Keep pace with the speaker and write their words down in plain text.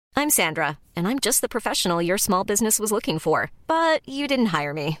I'm Sandra, and I'm just the professional your small business was looking for. But you didn't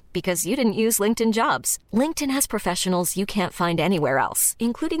hire me because you didn't use LinkedIn Jobs. LinkedIn has professionals you can't find anywhere else,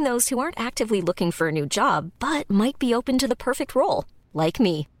 including those who aren't actively looking for a new job, but might be open to the perfect role, like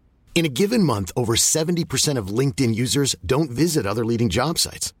me. In a given month, over 70% of LinkedIn users don't visit other leading job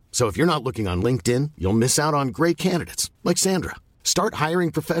sites. So if you're not looking on LinkedIn, you'll miss out on great candidates like Sandra. Start hiring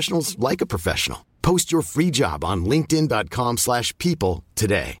professionals like a professional. Post your free job on linkedin.com/people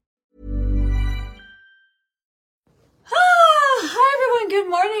today. Hi everyone, good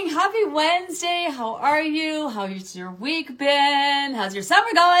morning. Happy Wednesday. How are you? How's your week been? How's your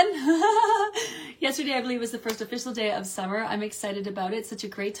summer going? Yesterday, I believe, was the first official day of summer. I'm excited about it. Such a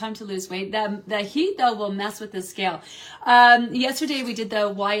great time to lose weight. The heat, though, will mess with the scale. Yesterday, we did the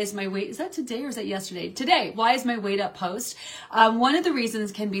why is my weight, is that today or is that yesterday? Today, why is my weight up post. One of the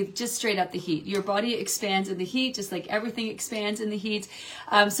reasons can be just straight up the heat. Your body expands in the heat, just like everything expands in the heat.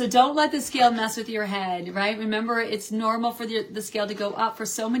 So don't let the scale mess with your head, right? Remember, it's normal for the scale to go up for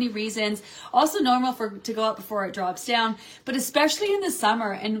so many reasons. Also normal to go up before it drops down, but especially in the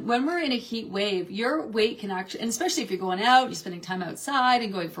summer and when we're in a heat wave, your weight can actually, and especially if you're going out, you're spending time outside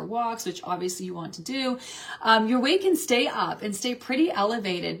and going for walks, which obviously you want to do, your weight can stay up and stay pretty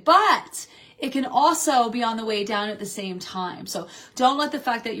elevated, but it can also be on the way down at the same time. So don't let the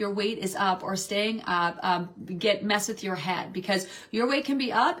fact that your weight is up or staying up mess with your head, because your weight can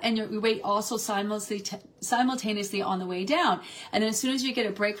be up and your weight also simultaneously on the way down. And then as soon as you get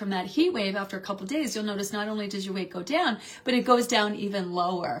a break from that heat wave after a couple of days, you'll notice not only does your weight go down, but it goes down even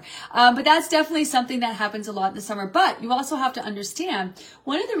lower. But that's definitely something that happens a lot in the summer. But you also have to understand,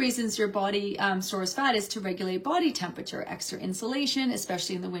 one of the reasons your body stores fat is to regulate body temperature, extra insulation,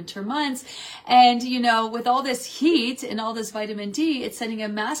 especially in the winter months. And, you know, with all this heat and all this vitamin D, it's sending a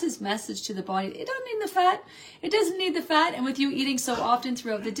massive message to the body. It doesn't need the fat. It doesn't need the fat. And with you eating so often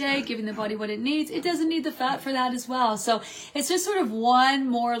throughout the day, giving the body what it needs, it doesn't need the fat for that as well. So it's just sort of one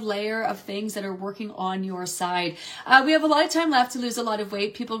more layer of things that are working on your side. We have a lot of time left to lose a lot of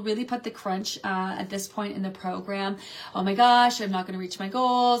weight. People really put the crunch at this point in the program. Oh my gosh, I'm not going to reach my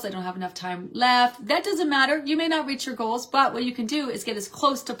goals. I don't have enough time left. That doesn't matter. You may not reach your goals, but what you can do is get as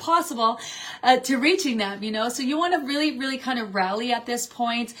close to possible to reaching them, you know. So you want to really, really kind of rally at this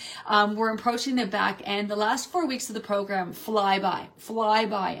point. We're approaching the back end. The last 4 weeks of the program fly by,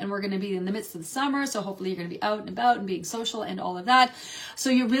 and we're going to be in the midst of the summer. So hopefully you're going to be out and about and being social and all of that. So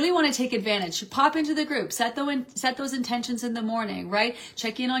you really want to take advantage. Pop into the group, set those intentions in the morning, right?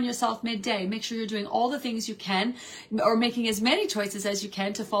 Check in on yourself midday. Make sure you're doing all the things you can, or making as many choices as you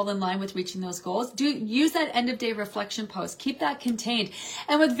can to fall in line with reaching those goals. Use that end of day reflection post. Keep that contained.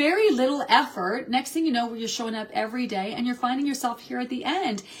 And with very little effort, next thing you know, you're showing up every day and you're finding yourself here at the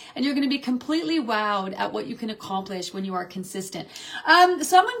end, and you're going to be completely wowed at what you can accomplish when you are consistent.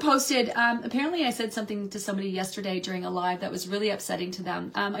 Someone posted, apparently I said something to somebody yesterday during a live that was really upsetting to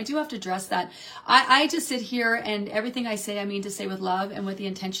them. I do have to address that. I just sit here, and everything I say, I mean to say with love and with the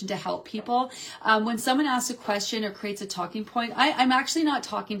intention to help people. When someone asks a question or creates a talking point, I'm actually not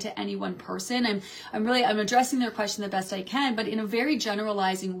talking to any one person. I'm addressing their question the best I can, but in a very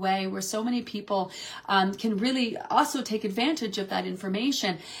generalizing way, where so many people can really also take advantage of that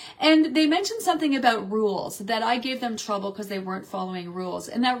information. And they mentioned something about rules, that I gave them trouble because they weren't following rules.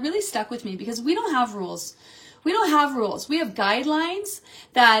 And that really stuck with me, because we don't have rules. We don't have rules. We have guidelines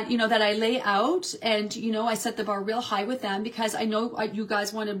that I lay out, and, I set the bar real high with them, because I know you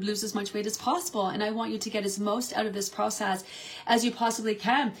guys want to lose as much weight as possible. And I want you to get as most out of this process as you possibly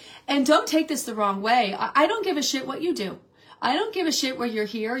can. And don't take this the wrong way. I don't give a shit what you do. I don't give a shit where you're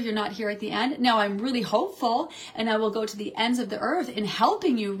here, you're not here at the end. Now, I'm really hopeful, and I will go to the ends of the earth in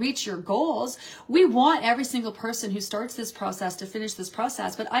helping you reach your goals. We want every single person who starts this process to finish this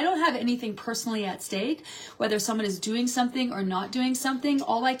process, but I don't have anything personally at stake, whether someone is doing something or not doing something.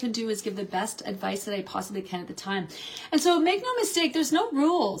 All I can do is give the best advice that I possibly can at the time. And so make no mistake, there's no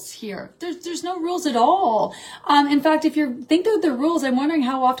rules here. There's no rules at all. In fact, if you think of the rules, I'm wondering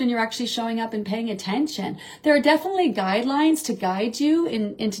how often you're actually showing up and paying attention. There are definitely guidelines to guide you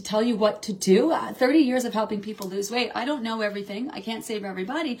and to tell you what to do. 30 years of helping people lose weight. I don't know everything. I can't save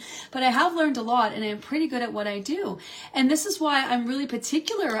everybody, but I have learned a lot, and I'm pretty good at what I do. And this is why I'm really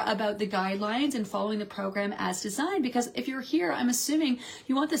particular about the guidelines and following the program as designed, because if you're here, I'm assuming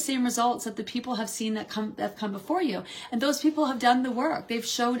you want the same results that the people have seen that have come before you. And those people have done the work. They've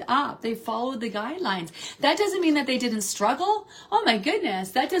showed up. They've followed the guidelines. That doesn't mean that they didn't struggle. Oh my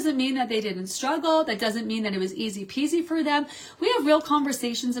goodness. That doesn't mean that they didn't struggle. That doesn't mean that it was easy peasy for them. we have real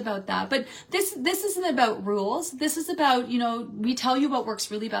conversations about that. But this isn't about rules. This is about, we tell you what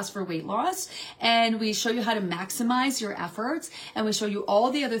works really best for weight loss, and we show you how to maximize your efforts, and we show you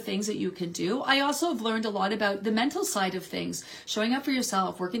all the other things that you can do. I also have learned a lot about the mental side of things, showing up for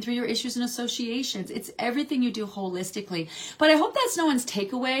yourself, working through your issues and associations. It's everything you do holistically. But I hope that's no one's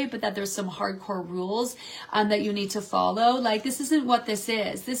takeaway, but that there's some hardcore rules that you need to follow. Like, this isn't what this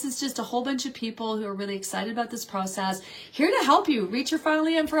is. This is just a whole bunch of people who are really excited about this process, here to help you reach your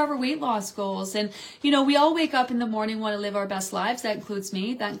finally and forever weight loss goals. And, we all wake up in the morning, want to live our best lives. That includes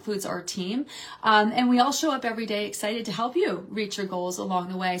me. That includes our team. And we all show up every day excited to help you reach your goals along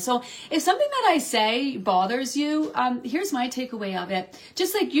the way. So if something that I say bothers you, here's my takeaway of it.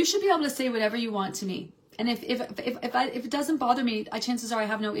 Just like, you should be able to say whatever you want to me. And if it doesn't bother me, chances are I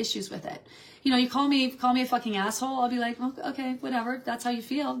have no issues with it. You call me a fucking asshole, I'll be like, well, okay, whatever. That's how you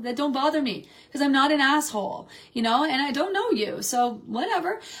feel. That don't bother me, because I'm not an asshole, and I don't know you. So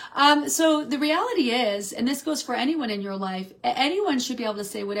whatever. So the reality is, and this goes for anyone in your life, anyone should be able to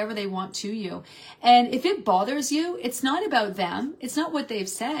say whatever they want to you. And if it bothers you, it's not about them. It's not what they've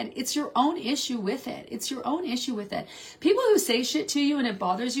said. It's your own issue with it. It's your own issue with it. People who say shit to you and it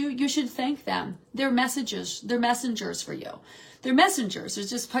bothers you, you should thank them. They're messengers for you. They're messengers. They're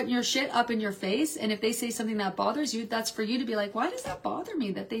just putting your shit up in your face. And if they say something that bothers you, that's for you to be like, why does that bother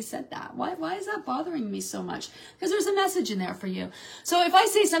me that they said that? Why is that bothering me so much? Because there's a message in there for you. So if I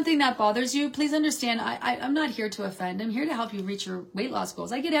say something that bothers you, please understand, I'm not here to offend. I'm here to help you reach your weight loss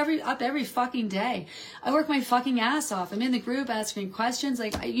goals. I get up every fucking day. I work my fucking ass off. I'm in the group asking questions.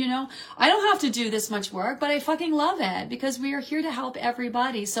 Like, I don't have to do this much work, but I fucking love it, because we are here to help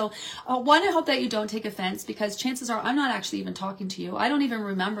everybody. So one, I hope that you don't take offense, because chances are I'm not actually even talking to you. I don't even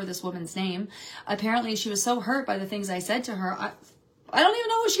remember this woman's name. Apparently she was so hurt by the things I said to her. I don't even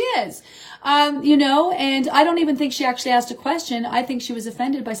know who she is, and I don't even think she actually asked a question. I think she was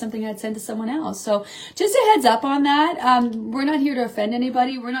offended by something I'd said to someone else. So just a heads up on that. We're not here to offend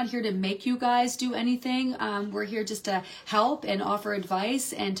anybody. We're not here to make you guys do anything. We're here just to help and offer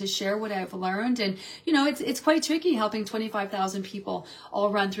advice and to share what I've learned. And, it's quite tricky helping 25,000 people all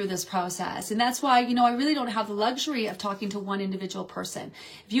run through this process. And that's why, I really don't have the luxury of talking to one individual person.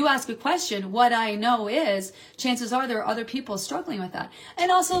 If you ask a question, what I know is chances are there are other people struggling with that.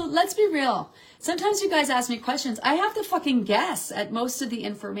 And also, let's be real. Sometimes you guys ask me questions, I have to fucking guess at most of the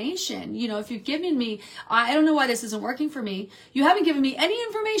information. If you've given me, I don't know why this isn't working for me. You haven't given me any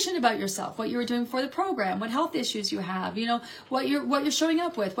information about yourself, what you were doing for the program, what health issues you have, what you're showing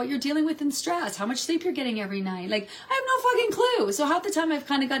up with, what you're dealing with in stress, how much sleep you're getting every night. Like, I have no fucking clue. So half the time I've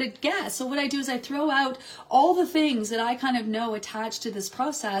kind of got to guess. So what I do is I throw out all the things that I kind of know attached to this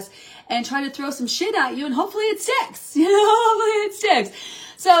process and try to throw some shit at you, and hopefully it sticks. Hopefully it sticks.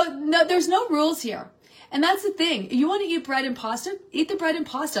 So no, there's no rules here. And that's the thing. You want to eat bread and pasta? Eat the bread and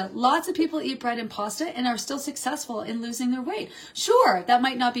pasta. Lots of people eat bread and pasta and are still successful in losing their weight. Sure, that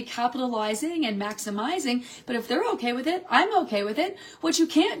might not be capitalizing and maximizing, but if they're okay with it, I'm okay with it. What you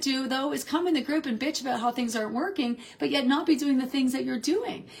can't do, though, is come in the group and bitch about how things aren't working, but yet not be doing the things that you're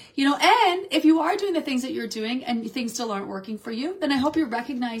doing. And if you are doing the things that you're doing and things still aren't working for you, then I hope you're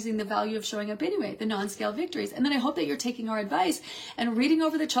recognizing the value of showing up anyway, the non-scale victories. And then I hope that you're taking our advice and reading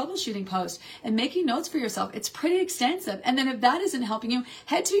over the troubleshooting post and making notes for yourself. It's pretty extensive. And then if that isn't helping you,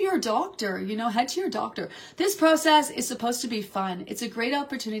 head to your doctor, head to your doctor. This process is supposed to be fun. It's a great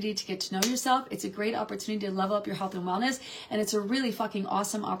opportunity to get to know yourself. It's a great opportunity to level up your health and wellness. And it's a really fucking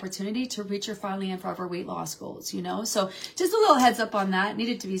awesome opportunity to reach your finally and forever weight loss goals, So just a little heads up on that.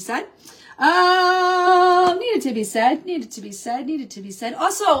 Needed to be said. Needed to be said.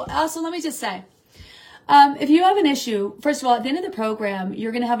 Also, let me just say, if you have an issue, first of all, at the end of the program,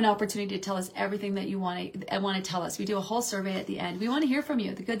 you're going to have an opportunity to tell us everything that you want to tell us. We do a whole survey at the end. We want to hear from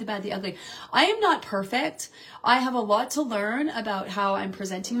you, the good, the bad, the ugly. I am not perfect. I have a lot to learn about how I'm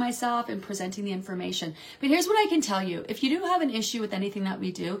presenting myself and presenting the information. But here's what I can tell you. If you do have an issue with anything that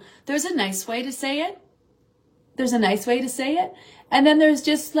we do, there's a nice way to say it. And then there's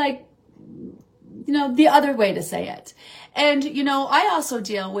just the other way to say it. And, I also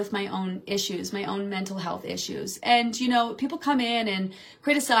deal with my own issues, my own mental health issues. And, people come in and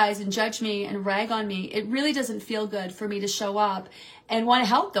criticize and judge me and rag on me. It really doesn't feel good for me to show up and want to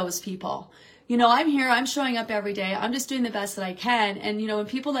help those people. You know, I'm here, I'm showing up every day. I'm just doing the best that I can. And, you know, when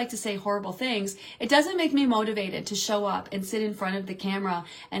people like to say horrible things, it doesn't make me motivated to show up and sit in front of the camera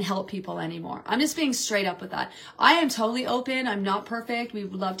and help people anymore. I'm just being straight up with that. I am totally open. I'm not perfect. We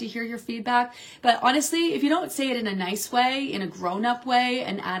would love to hear your feedback. But honestly, if you don't say it in a nice way, in a grown-up way,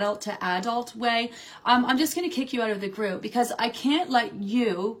 an adult to adult way, I'm just going to kick you out of the group, because I can't let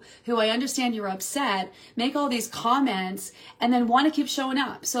you, who I understand you're upset, make all these comments and then want to keep showing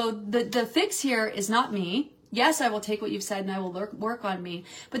up. So the fix here is not me. Yes, I will take what you've said and I will work on me.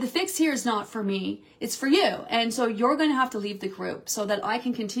 But the fix here is not for me. It's for you. And so you're going to have to leave the group so that I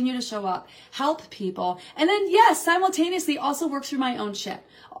can continue to show up, help people. And then, yes, simultaneously also work through my own shit.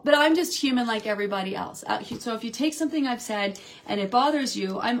 But I'm just human like everybody else. So if you take something I've said and it bothers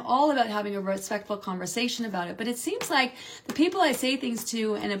you, I'm all about having a respectful conversation about it. But it seems like the people I say things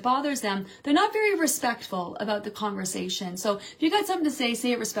to and it bothers them, they're not very respectful about the conversation. So if you got something to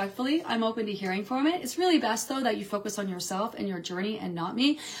say it respectfully. I'm open to hearing from it. It's really best, though, that you focus on yourself and your journey and not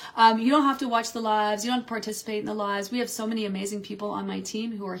me. You don't have to watch the lives. You don't have to participate in the lives. We have so many amazing people on my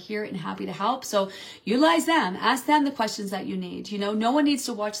team who are here and happy to help. So utilize them. Ask them the questions that you need. You know, no one needs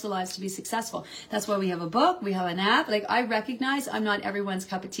to watch the lives to be successful. That's why we have a book, we have an app. Like, I recognize I'm not everyone's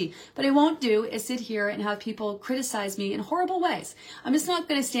cup of tea. But I won't do is sit here and have people criticize me in horrible ways. I'm just not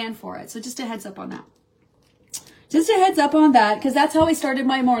going to stand for it. So just a heads up on that. Just a heads up on that, because that's how I started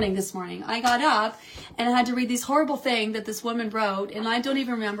my morning this morning. I got up and I had to read this horrible thing that this woman wrote, and I don't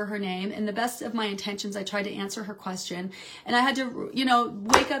even remember her name. In the best of my intentions, I tried to answer her question, and I had to, you know,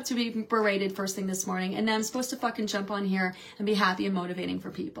 wake up to be berated first thing this morning, and then I'm supposed to fucking jump on here and be happy and motivating for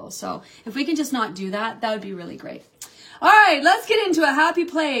people. So if we can just not do that, that would be really great. All right, let's get into a happy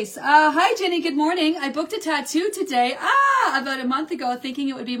place. Hi, Jenny. Good morning. I booked a tattoo today, about a month ago, thinking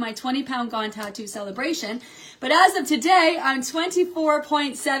it would be my 20-pound gone tattoo celebration. But as of today, I'm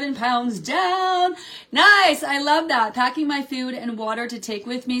 24.7 pounds down. Nice. I love that. Packing my food and water to take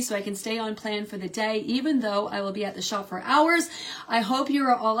with me so I can stay on plan for the day, even though I will be at the shop for hours. I hope you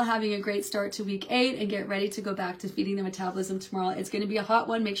are all having a great start to week 8 and get ready to go back to feeding the metabolism tomorrow. It's going to be a hot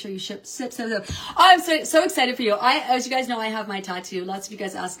one. Make sure you sip. Oh, I'm so excited for you. As you guys know, I have my tattoo. Lots of you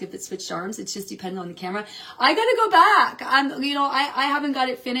guys ask if it switched arms. It's just dependent on the camera. I got to go back. You know, I haven't got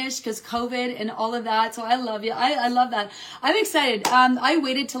it finished because COVID and all of that. So I love you. I love that. I'm excited. I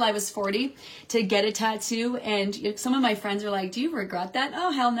waited till I was 40 to get a tattoo, and some of my friends are like, do you regret that?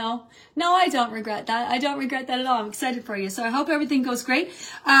 Oh, hell no. No, I don't regret that. I don't regret that at all. I'm excited for you. So I hope everything goes great.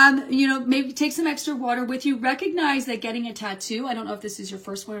 You know, maybe take some extra water with you. Recognize that getting a tattoo, I don't know if this is your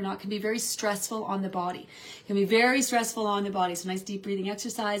first one or not, can be very stressful on the body. Can be very stressful on the body. So nice deep breathing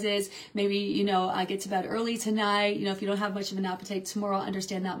exercises. Maybe, you know, get to bed early tonight. You know, if you don't have much of an appetite tomorrow,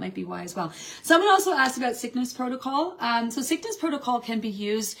 understand that might be why as well. Someone also asked about sickness protocol. So sickness protocol can be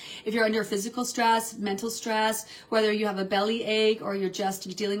used if you're under physical stress, mental stress, whether you have a belly ache or you're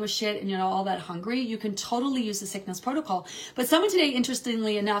dealing with shit and you're not all that hungry. You can totally use the sickness protocol. But someone today,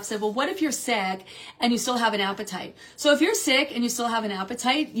 interestingly enough, said, well, what if you're sick and you still have an appetite? So if you're sick and you still have an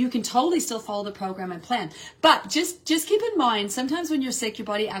appetite, you can totally still follow the program and plan. But just keep in mind, sometimes when you're sick, your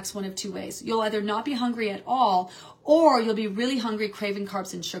body acts one of two ways. You'll either not be hungry at all, or you'll be really hungry, craving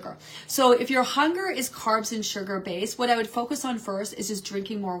carbs and sugar. So if your hunger is carbs and sugar based, what I would focus on first is just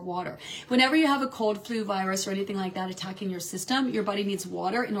drinking more water. Whenever you have a cold, flu virus or anything like that attacking your system, your body needs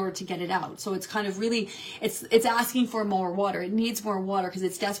water in order to get it out. So it's kind of really, it's asking for more water. It needs more water because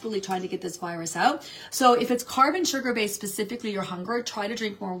it's desperately trying to get this virus out. So if it's carb and sugar based, specifically your hunger, try to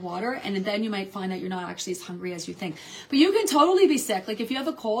drink more water, and then you might find that you're not actually as hungry as you think. But you can totally be sick. Like if you have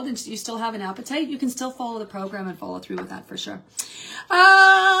a cold and you still have an appetite, you can still follow the program and follow through with that for sure.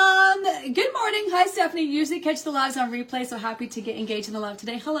 Good morning. Hi, Stephanie. Usually catch the lives on replay, so happy to get engaged in the live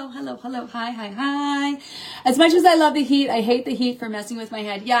today. Hello. Hi. As much as I love the heat, I hate the heat for messing with my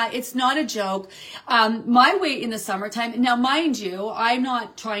head. Yeah, it's not a joke. My weight in the summertime, now mind you, I'm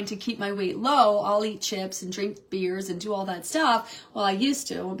not trying to keep my weight low. I'll eat chips and drink beers and do all that stuff. Well, I used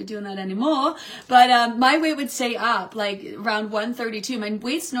to. I won't be doing that anymore. But my weight would stay up, like around 132. My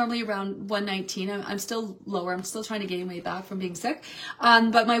weight's normally around 119. I'm still lower. I'm still trying to gain weight back from being sick.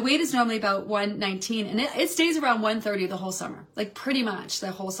 But my weight is normally about 119, and it stays around 130 the whole summer, like pretty much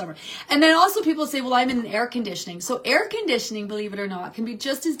the whole summer. And then also people say, well, I'm in air conditioning. So air conditioning, believe it or not, can be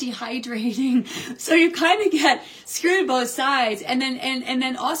just as dehydrating. So you kind of get screwed both sides. And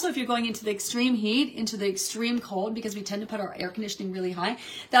then also if you're going into the extreme heat, into the extreme cold, because we tend to put our air conditioning really high,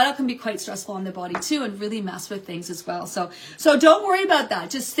 that can be quite stressful on the body too, and really mess with things as well. So don't worry about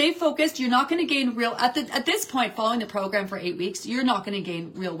that. Just stay focused. You're not going to gain at this point, following the program for 8 weeks, you're not going to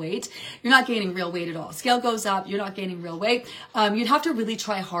gain real weight. You're not gaining real weight at all. Scale goes up. You're not gaining real weight. You'd have to really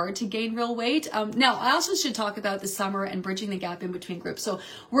try hard to gain real weight. Now, I also should talk about the summer and bridging the gap in between groups. So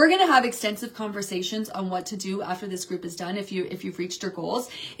we're going to have extensive conversations on what to do after this group is done. If you've reached your goals,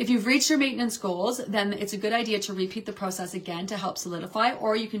 if you've reached your maintenance goals, then it's a good idea to repeat the process again to help solidify,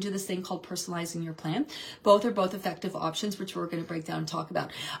 or you can do this thing called personalizing your plan. Both are both effective options, which we're going to break down and talk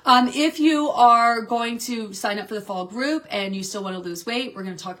about. If you are going to sign up for the fall group and you still want to lose weight, we're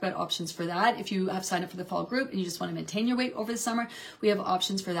going to talk about options for that. If you have signed up for the fall group and you just want to maintain your weight over the summer, we have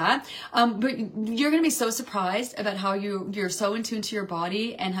options for that. But you're going to be so surprised about how you're so in tune to your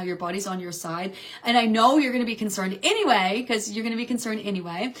body and how your body's on your side. And I know you're going to be concerned anyway, because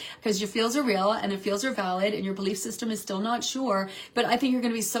your feels are real and the feels are valid and your belief system is still not sure. But I think you're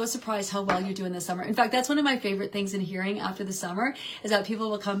going to be so surprised how well you do in the summer. In fact, that's one of my favorite things in hearing after the summer is that people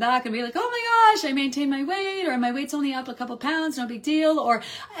will come back and be like, oh my gosh, I maintained my weight, or my weight's only up a couple pounds, no big deal, or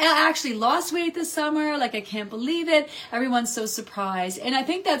I actually lost weight this summer, like I can't believe it. Everyone's so surprised. And I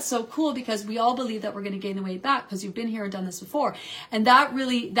think that's so cool because we all believe that we're going to gain the weight back because you've been here and done this before. And that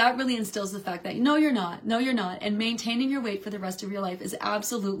really instills the fact that no, you're not. And maintaining your weight for the rest of your life is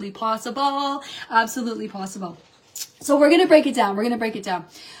absolutely possible. Absolutely possible. So we're going to break it down.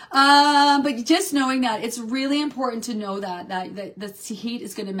 But just knowing that it's really important to know that the heat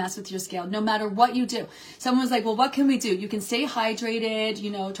is going to mess with your scale no matter what you do. Someone was like, well, what can we do? You can stay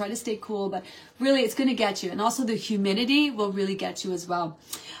hydrated, try to stay cool, but really it's going to get you. And also the humidity will really get you as well.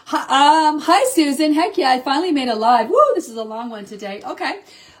 Hi, Susan. Heck yeah, I finally made a live. Woo, this is a long one today. Okay.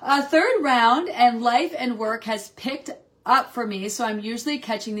 Third round and life and work has picked up for me, so I'm usually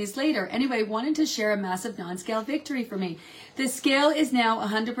catching these later. Anyway, wanted to share a massive non-scale victory for me. The scale is now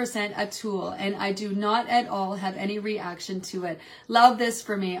 100% a tool, and I do not at all have any reaction to it. Love this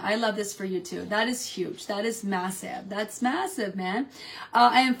for me. I love this for you too. That is huge. That is massive. That's massive, man.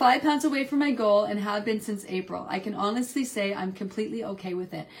 I am 5 pounds away from my goal and have been since April. I can honestly say I'm completely okay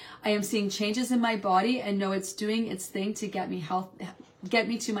with it. I am seeing changes in my body and know it's doing its thing to get me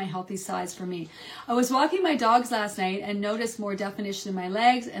to my healthy size for me. I was walking my dogs last night and noticed more definition in my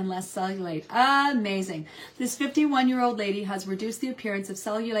legs and less cellulite. Amazing. This 51-year-old lady has reduced the appearance of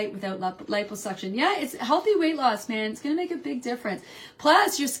cellulite without liposuction. Yeah, it's healthy weight loss, man. It's going to make a big difference.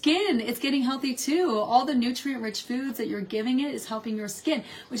 Plus, your skin, it's getting healthy too. All the nutrient-rich foods that you're giving it is helping your skin,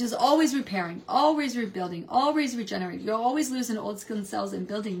 which is always repairing, always rebuilding, always regenerating. You're always losing old skin cells and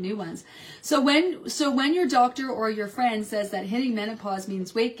building new ones. So when your doctor or your friend says that hitting menopause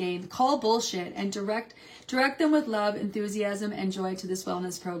means weight gain, call bullshit and direct them with love, enthusiasm, and joy to this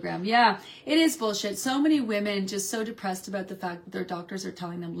wellness program. Yeah, it is bullshit. So many women just so depressed about the fact that their doctors are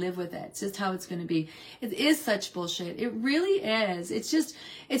telling them live with it. It's just how it's going to be. It is such bullshit. It really is.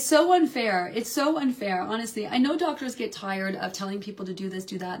 It's so unfair. It's so unfair. Honestly, I know doctors get tired of telling people to do this,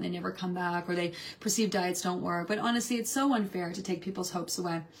 do that, and they never come back, or they perceive diets don't work. But honestly, it's so unfair to take people's hopes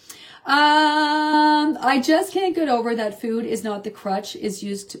away. I just can't get over that food is not the crutch it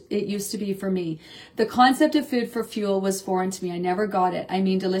used to be for me. The concept of food for fuel was foreign to me. I never got it. I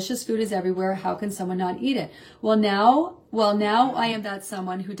mean, delicious food is everywhere. How can someone not eat it? Well, now I am that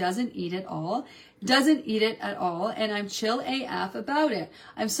someone who doesn't eat it at all, and I'm chill AF about it.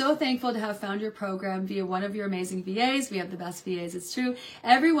 I'm so thankful to have found your program via one of your amazing VAs. We have the best VAs, it's true.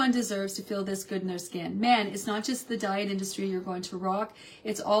 Everyone deserves to feel this good in their skin. Man, it's not just the diet industry you're going to rock.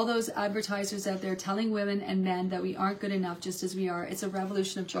 It's all those advertisers out there telling women and men that we aren't good enough just as we are. It's a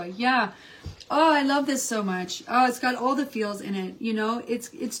revolution of joy. Yeah. Oh, I love this so much. Oh, it's got all the feels in it.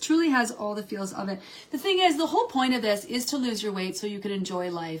 It's truly has all the feels of it. The thing is, the whole point of this is to lose your weight so you can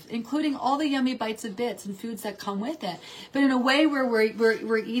enjoy life, including all the yummy bites of bits and foods that come with it, but in a way where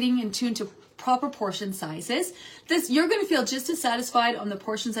we're eating in tune to proper portion sizes. You're going to feel just as satisfied on the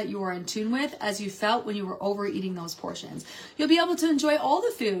portions that you are in tune with as you felt when you were overeating those portions. You'll be able to enjoy all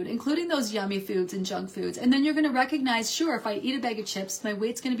the food, including those yummy foods and junk foods. And then you're going to recognize, sure, if I eat a bag of chips, my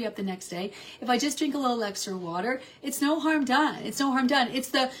weight's going to be up the next day. If I just drink a little extra water, it's no harm done. It's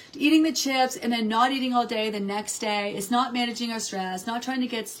the eating the chips and then not eating all day the next day. It's not managing our stress, not trying to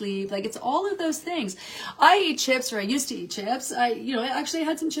get sleep. Like, it's all of those things. I eat chips, or I used to eat chips. I actually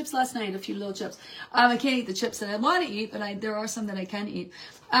had some chips last night, a few little chips. I can't eat the chips that I want to eat, but there are some that I can eat.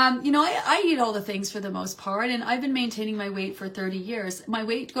 I eat all the things for the most part, and I've been maintaining my weight for 30 years. My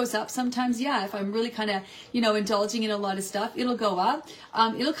weight goes up sometimes, yeah. If I'm really kind of, indulging in a lot of stuff, it'll go up.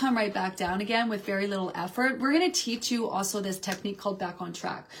 It'll come right back down again with very little effort. We're going to teach you also this technique called back on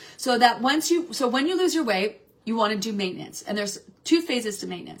track. So that when you lose your weight, you want to do maintenance. And there's 2 phases to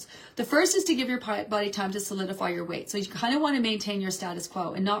maintenance. The first is to give your body time to solidify your weight. So you kind of want to maintain your status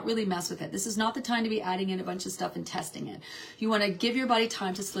quo and not really mess with it. This is not the time to be adding in a bunch of stuff and testing it. You want to give your body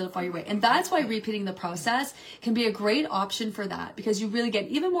time to solidify your weight. And that's why repeating the process can be a great option for that, because you really get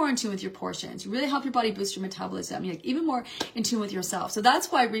even more in tune with your portions. You really help your body boost your metabolism. You're even more in tune with yourself. So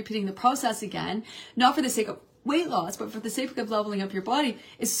that's why repeating the process again, not for the sake of weight loss, but for the sake of leveling up your body,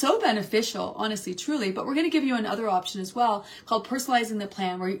 is so beneficial, honestly, truly. But we're going to give you another option as well called personalizing the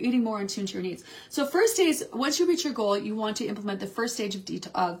plan, where you're eating more in tune to your needs. So first stage, once you reach your goal, you want to implement the first stage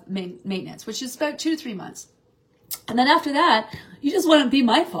of maintenance, which is about 2 to 3 months. And then after that, you just want to be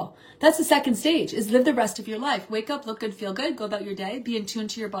mindful. That's the second stage, is live the rest of your life. Wake up, look good, feel good, go about your day, be in tune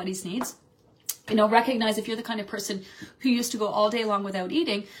to your body's needs. Recognize if you're the kind of person who used to go all day long without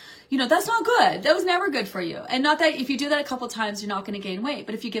eating, that's not good. That was never good for you. And not that if you do that a couple of times, you're not going to gain weight.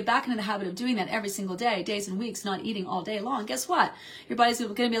 But if you get back into the habit of doing that every single day, days and weeks, not eating all day long, guess what? Your body's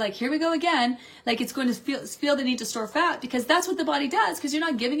going to be like, here we go again. Like, it's going to feel the need to store fat, because that's what the body does, because you're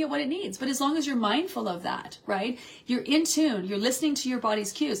not giving it what it needs. But as long as you're mindful of that, right? You're in tune, you're listening to your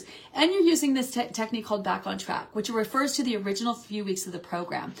body's cues, and you're using this technique called back on track, which refers to the original few weeks of the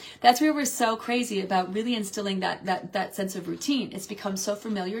program. That's where we're so crazy about really instilling that sense of routine. It's become so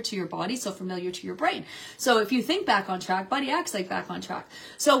familiar to your body, so familiar to your brain. So if you think back on track, body acts like back on track.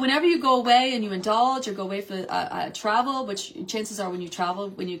 So whenever you go away and you indulge or go away for travel, which chances are when you travel,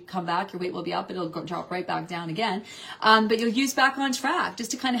 when you come back, your weight will be up, it'll drop right back down again. But you'll use back on track just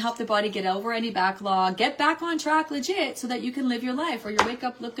to kind of help the body get over any backlog, get back on track legit, so that you can live your life, or you wake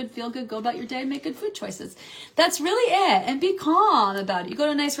up, look good, feel good, go about your day, make good food choices. That's really it. And be calm about it. You go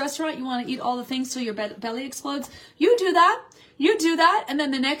to a nice restaurant, you want to eat all the things till your belly explodes. You do that. You do that, and then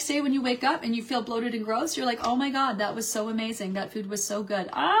the next day when you wake up and you feel bloated and gross, you're like, oh my God, that was so amazing. That food was so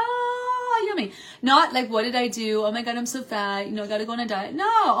good. Yummy. Not like, what did I do? Oh my God, I'm so fat. I got to go on a diet. No.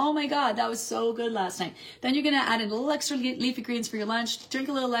 Oh my God, that was so good last night. Then you're going to add in a little extra leafy greens for your lunch, drink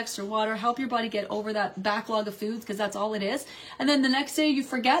a little extra water, help your body get over that backlog of foods, because that's all it is. And then the next day you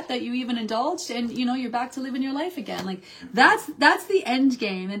forget that you even indulged, and you're back to living your life again. Like, that's the end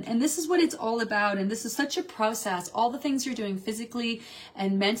game. And this is what it's all about. And this is such a process. All the things you're doing physically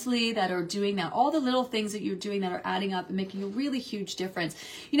and mentally that are doing that, all the little things that you're doing that are adding up and making a really huge difference.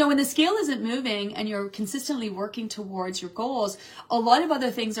 When the scale isn't moving and you're consistently working towards your goals, a lot of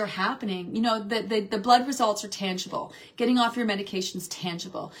other things are happening. The blood results are tangible. Getting off your medication is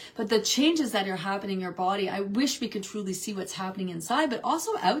tangible. But the changes that are happening in your body, I wish we could truly see what's happening inside, but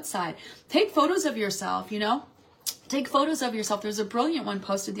also outside. Take photos of yourself, Take photos of yourself. There's a brilliant one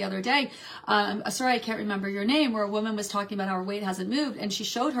posted the other day. Sorry, I can't remember your name, where a woman was talking about how her weight hasn't moved, and she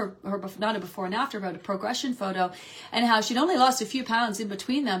showed her not a before and after, but a progression photo, and how she'd only lost a few pounds in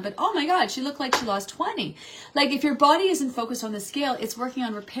between them, but oh my God, she looked like she lost 20. Like, if your body isn't focused on the scale, it's working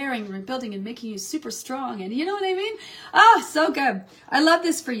on repairing and rebuilding and making you super strong. And you know what I mean? So good. I love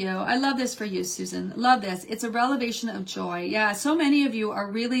this for you. I love this for you, Susan. Love this. It's a revelation of joy. Yeah, so many of you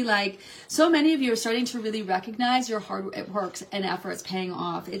are really starting to really recognize your hard work and efforts paying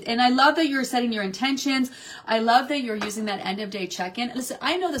off. And I love that you're setting your intentions. I love that you're using that end of day check-in. Listen,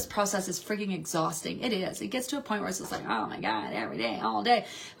 I know this process is freaking exhausting. It is. It gets to a point where it's just like, oh my God, every day, all day.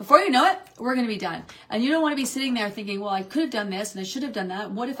 Before you know it, we're going to be done. And you don't want to be sitting there thinking, well, I could have done this and I should have done that.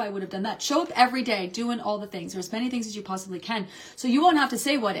 What if I would have done that? Show up every day doing all the things, or as many things as you possibly can. So you won't have to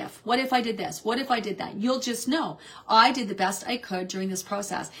say, what if I did this? What if I did that? You'll just know, I did the best I could during this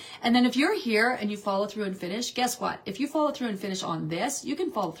process. And then if you're here and you follow through and finish, guess what? If you follow through and finish on this, you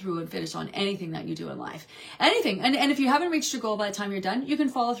can follow through and finish on anything that you do in life. Anything. And if you haven't reached your goal by the time you're done, you can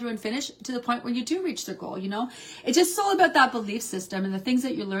follow through and finish to the point where you do reach the goal, It's just all about that belief system and the things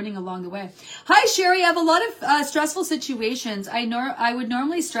that you're learning along the way. Hi, Sherry. I have a lot of stressful situations. I would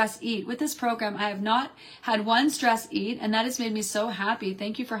normally stress eat. With this program, I have not had one stress eat, and that has made me so happy.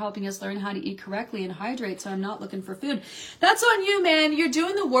 Thank you for helping us learn how to eat correctly and hydrate, so I'm not looking for food. That's on you, man. You're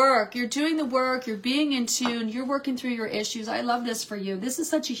doing the work. You're being in tune. You're working through your issues. I love this for you. This is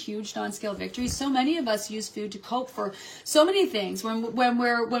such a huge non-scale victory. So many of us use food to cope for so many things. When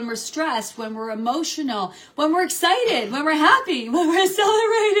we're stressed, when we're emotional, when we're excited, when we're happy, when we're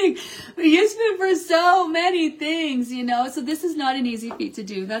celebrating, we use food for so many things, So this is not an easy feat to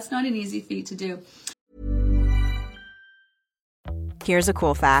do. That's not an easy feat to do. Here's a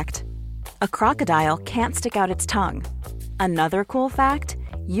cool fact. A crocodile can't stick out its tongue. Another cool fact,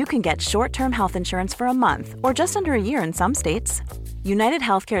 you can get short-term health insurance for a month or just under a year in some states. United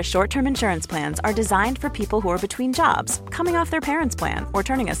Healthcare short-term insurance plans are designed for people who are between jobs, coming off their parents' plan, or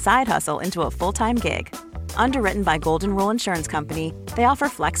turning a side hustle into a full-time gig. Underwritten by Golden Rule Insurance Company, they offer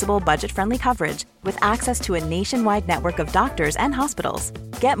flexible, budget-friendly coverage with access to a nationwide network of doctors and hospitals.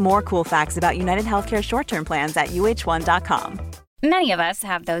 Get more cool facts about United Healthcare short-term plans at uh1.com. Many of us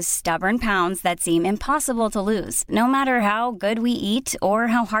have those stubborn pounds that seem impossible to lose, no matter how good we eat or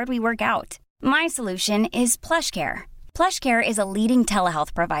how hard we work out. My solution is PlushCare. PlushCare is a leading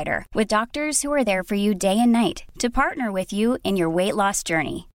telehealth provider with doctors who are there for you day and night to partner with you in your weight loss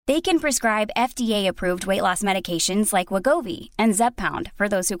journey. They can prescribe FDA-approved weight loss medications like Wegovy and Zepbound for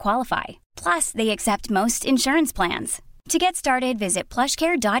those who qualify. Plus, they accept most insurance plans. To get started, visit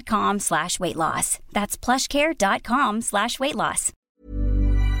plushcare.com/weightloss. That's plushcare.com/weightloss.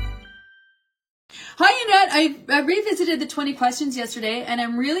 Hi, Annette. I revisited the 20 questions yesterday, and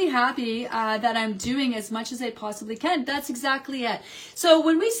I'm really happy that I'm doing as much as I possibly can. That's exactly it. So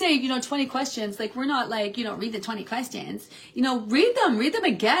when we say, 20 questions, like we're not like, read the 20 questions, read them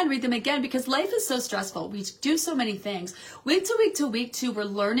again, because life is so stressful. We do so many things. Week to week, we're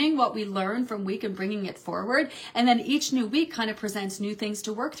learning what we learn from week and bringing it forward. And then each new week kind of presents new things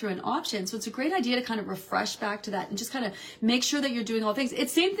to work through and options. So it's a great idea to kind of refresh back to that and just kind of make sure that you're doing all things.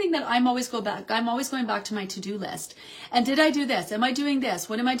 It's the same thing that I'm always going back to my to-do list. And did I do this? Am I doing this?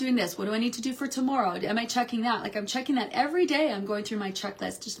 What am I doing this? What do I need to do for tomorrow? Am I checking that? Like I'm checking that every day. I'm going through my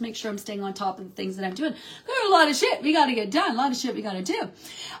checklist just to make sure I'm staying on top of the things that I'm doing. There's a lot of shit we got to get done. A lot of shit we got to do.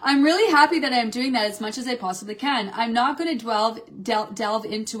 I'm really happy that I'm doing that as much as I possibly can. I'm not going to delve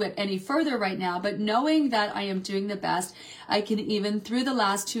into it any further right now, but knowing that I am doing the best I can, even through the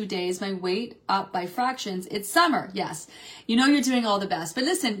last 2 days, my weight up by fractions. It's summer. Yes. You're doing all the best, but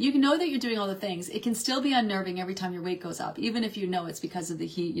listen, you know that you're doing all the things. It can still be unnerving every time your weight goes up, even if it's because of the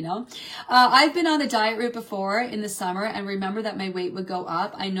heat, I've been on the diet route before in the summer and remember that my weight would go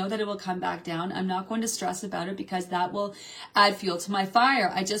up. I know that it will come back down. I'm not going to stress about it because that will add fuel to my fire.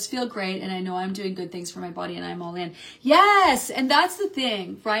 I just feel great and I know I'm doing good things for my body and I'm all in. Yes. And that's the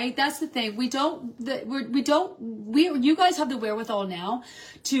thing, right? That's the thing. You guys have the wherewithal now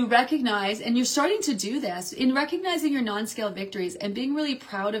to recognize, and you're starting to do this, in recognizing your non-scale victories and being really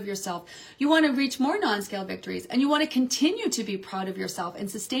proud of yourself. You want to reach more non-scale victories and you want to continue to be proud of yourself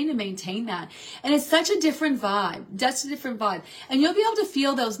and sustain and maintain that. And it's such a different vibe. That's a different vibe. And you'll be able to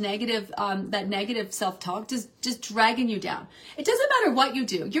feel those negative, that negative self-talk just dragging you down. It doesn't matter what you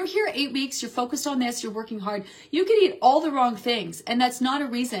do. You're here 8 weeks. You're focused on this. You're working hard. You could eat all the wrong things. And that's not a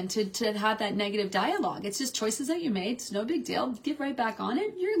reason to have that negative dialogue. It's just choices that you made. It's no big deal. Get right back on it.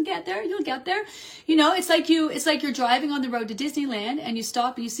 You'll get there. You'll get there. It's like you're driving on the road to Disneyland and you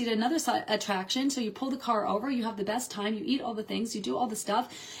stop and you see another attraction. So you pull the car over. You have the best time. You eat all the things. You do all the stuff.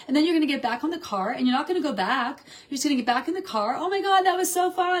 And then you're going to get back on the car and you're not going to go back. You're just going to get back in the car. Oh my God, that was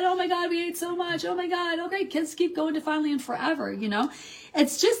so fun. Oh my God, we ate so much. Oh my God. Okay, kids keep going to finally and forever,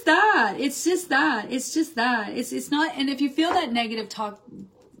 It's just that. It's not. And if you feel that negative talk,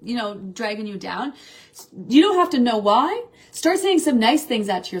 dragging you down, you don't have to know why. Start saying some nice things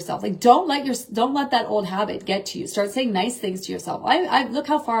out to yourself. Like don't let that old habit get to you. Start saying nice things to yourself. I look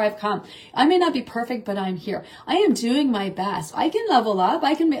how far I've come. I may not be perfect, but I'm here. I am doing my best. I can level up.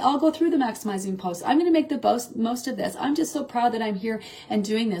 I'll go through the maximizing post. I'm going to make the most of this. I'm just so proud that I'm here and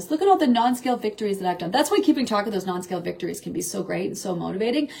doing this. Look at all the non-scale victories that I've done. That's why keeping track of those non-scale victories can be so great and so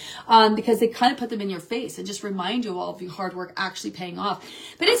motivating, because they kind of put them in your face and just remind you of all of your hard work actually paying off.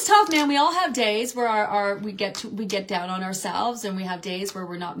 But it's tough, man. We all have days where we get down on ourselves, and we have days where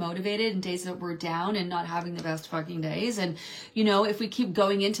we're not motivated and days that we're down and not having the best fucking days. And if we keep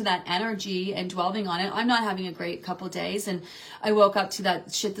going into that energy and dwelling on it, I'm not having a great couple days. And I woke up to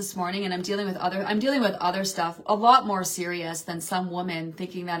that shit this morning and I'm dealing with other stuff a lot more serious than some woman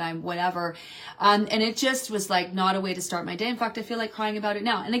thinking that I'm whatever. And it just was like not a way to start my day. In fact, I feel like crying about it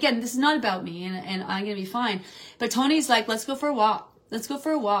now. And again, this is not about me and I'm going to be fine. But Tony's like, let's go for a walk. Let's go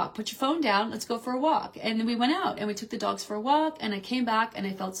for a walk. Put your phone down. Let's go for a walk. And then we went out and we took the dogs for a walk and I came back and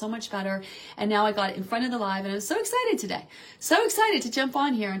I felt so much better. And now I got in front of the live and I was so excited today. So excited to jump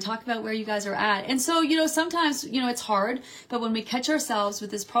on here and talk about where you guys are at. And so, sometimes, it's hard, but when we catch ourselves with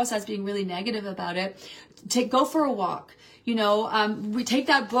this process being really negative about it, go for a walk. We take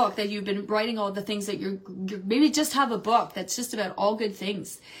that book that you've been writing, all the things that you're maybe just have a book that's just about all good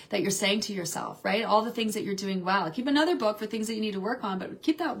things that you're saying to yourself, right? All the things that you're doing well. Keep another book for things that you need to work work on, but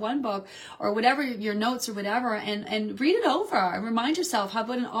keep that one book or whatever, your notes or whatever, and read it over and remind yourself how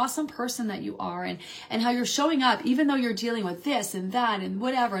what an awesome person that you are, and how you're showing up, even though you're dealing with this and that and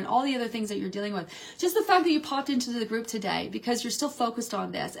whatever, and all the other things that you're dealing with. Just the fact that you popped into the group today because you're still focused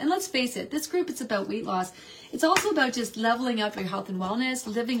on this. And let's face it, this group, it's about weight loss. It's also about just leveling up your health and wellness,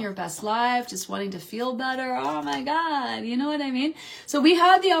 living your best life, just wanting to feel better. Oh my God, you know what I mean? So we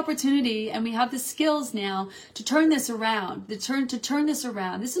have the opportunity and we have the skills now to turn this around, to turn this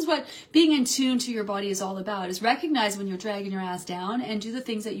around. This is what being in tune to your body is all about, is recognize when you're dragging your ass down and do the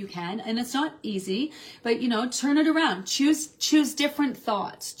things that you can. And it's not easy, but turn it around. Choose different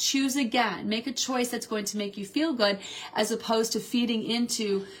thoughts. Choose again. Make a choice that's going to make you feel good, as opposed to feeding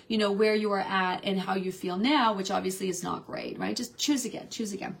into, where you are at and how you feel now, which obviously is not great, right? Just choose again.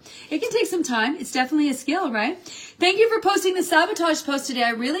 It can take some time. It's definitely a skill, right? Thank you for posting the sabotage post today.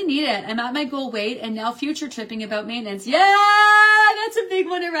 I really need it. I'm at my goal weight and now future tripping about maintenance. Yeah, that's a big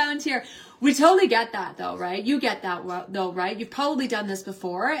one around here. We totally get that though, right? You get that though, right? You've probably done this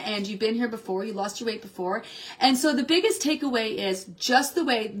before and you've been here before. You lost your weight before. And so the biggest takeaway is just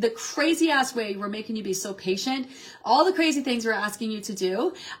the crazy ass way we're making you be so patient. All the crazy things we're asking you to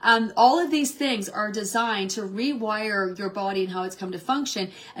do. All of these things are designed to rewire your body and how it's come to function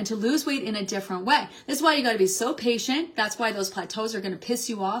and to lose weight in a different way. This is why you got to be so patient. That's why those plateaus are going to piss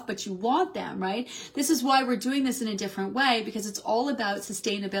you off, but you want them, right? This is why we're doing this in a different way, because it's all about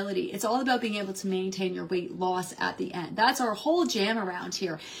sustainability. It's all about being able to maintain your weight loss at the end. That's our whole jam around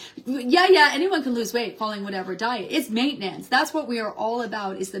here. Yeah, anyone can lose weight following whatever diet. It's maintenance. That's what we are all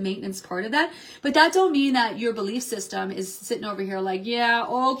about, is the maintenance part of that. But that don't mean that your belief system is sitting over here like, yeah,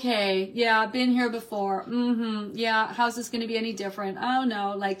 okay, yeah, been here before. Yeah, how's this going to be any different? Oh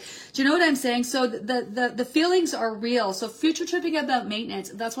no, do you know what I'm saying? So the feelings are real. So future tripping about maintenance,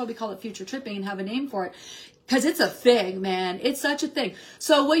 that's why we call it future tripping and have a name for it. Because it's a thing, man. It's such a thing.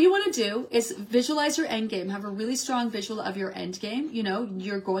 So what you want to do is visualize your end game. Have a really strong visual of your end game.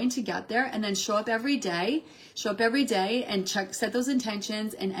 You're going to get there, and then show up every day and set those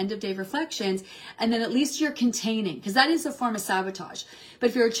intentions and end of day reflections. And then at least you're containing, because that is a form of sabotage.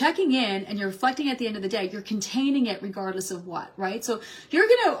 But if you're checking in and you're reflecting at the end of the day, you're containing it regardless of what, right? So you're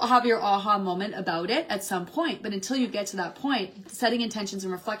going to have your aha moment about it at some point. But until you get to that point, setting intentions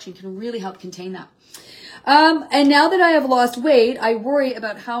and reflection can really help contain that. And now that I have lost weight, I worry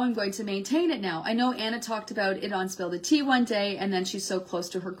about how I'm going to maintain it now. I know Anna talked about it on Spill the Tea one day, and then she's so close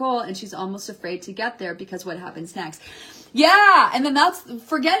to her goal and she's almost afraid to get there because what happens next? Yeah, and then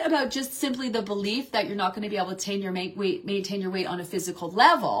forget about just simply the belief that you're not going to be able to maintain your weight on a physical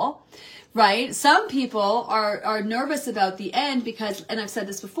level, right? Some people are nervous about the end because, and I've said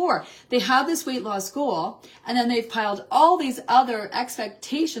this before, they have this weight loss goal and then they've piled all these other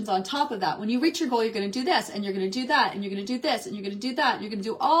expectations on top of that. When you reach your goal, you're going to do this and you're going to do that and you're going to do this and you're going to do that and you're going to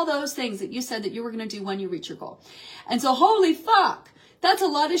do all those things that you said that you were going to do when you reach your goal. And so holy fuck, that's a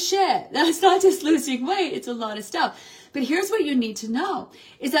lot of shit. That's not just losing weight, it's a lot of stuff. But here's what you need to know,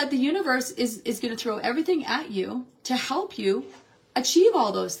 is that the universe is going to throw everything at you to help you achieve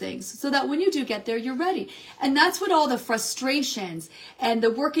all those things so that when you do get there, you're ready. And that's what all the frustrations and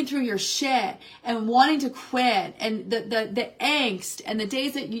the working through your shit and wanting to quit and the angst and the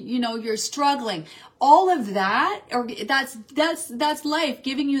days that you're struggling, all of that, or that's life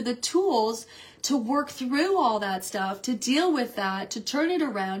giving you the tools to work through all that stuff, to deal with that, to turn it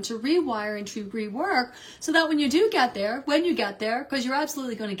around, to rewire and to rework, so that when you do get there, because you're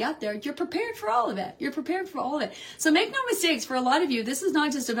absolutely going to get there, you're prepared for all of it. You're prepared for all of it. So make no mistakes, for a lot of you, this is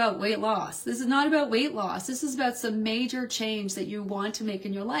not just about weight loss. This is not about weight loss. This is about some major change that you want to make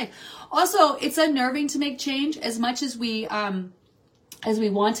in your life. Also, it's unnerving to make change as much as we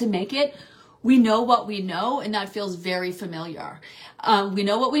want to make it. We know what we know, and that feels very familiar. We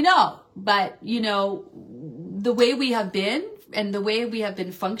know what we know, but the way we have been and the way we have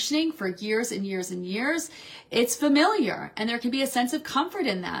been functioning for years and years and years, it's familiar, and there can be a sense of comfort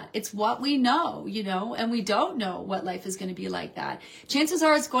in that. It's what we know, and we don't know what life is going to be like that. Chances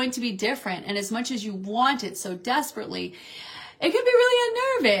are it's going to be different, and as much as you want it so desperately, it can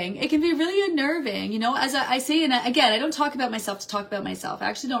be really unnerving. As I say, and again, I don't talk about myself to talk about myself. I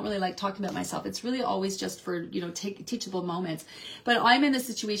actually don't really like talking about myself. It's really always just for, teachable moments. But I'm in a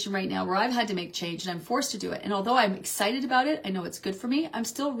situation right now where I've had to make change and I'm forced to do it. And although I'm excited about it, I know it's good for me, I'm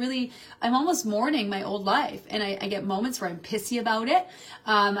almost mourning my old life. And I get moments where I'm pissy about it.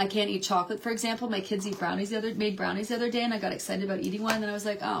 I can't eat chocolate, for example. My kids made brownies the other day, and I got excited about eating one. And then I was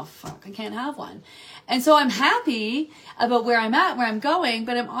like, oh, fuck, I can't have one. And so I'm happy about where I'm at, where I'm going,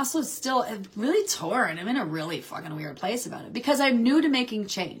 but I'm also still really torn. I'm in a really fucking weird place about it because I'm new to making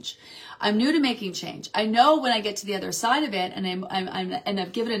change. I'm new to making change. I know when I get to the other side of it and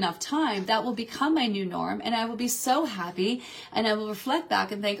I've given enough time, that will become my new norm, and I will be so happy, and I will reflect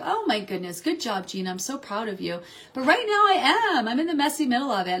back and think, oh my goodness, good job, Gina. I'm so proud of you. But right now I'm in the messy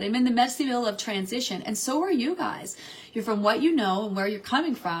middle of it. I'm in the messy middle of transition, and so are you guys. You're from what you know and where you're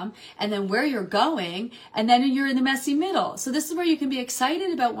coming from, and then where you're going, and then you're in the messy middle. So this is where you can be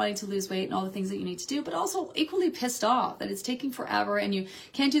excited about wanting to lose weight and all the things that you need to do, but also equally pissed off that it's taking forever and you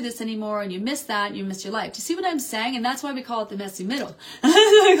can't do this anymore and you miss that and you miss your life. Do you see what I'm saying? And that's why we call it the messy middle.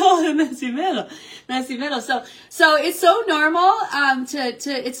 I call it the messy middle. Messy middle. So it's so normal.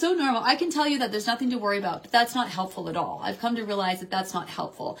 It's so normal. I can tell you that there's nothing to worry about, but that's not helpful at all. I've come to realize that that's not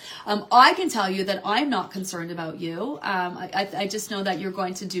helpful. I can tell you that I'm not concerned about you. I just know that you're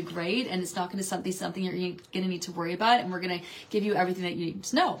going to do great, and it's not going to be something you're going to need to worry about, and we're going to give you everything that you need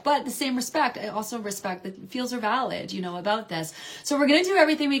to know. But at the same respect, I also respect that feels are valid, about this. So we're going to do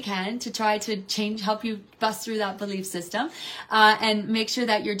everything we can to try to help you bust through that belief system, and make sure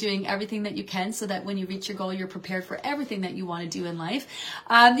that you're doing everything that you can so that when you reach your goal, you're prepared for everything that you want to do in life.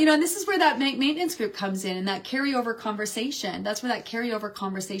 And this is where that maintenance group comes in, and that carryover conversation. That's where that carryover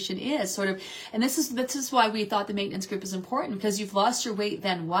conversation is sort of, and this is why we thought the maintenance group is important, because you've lost your weight,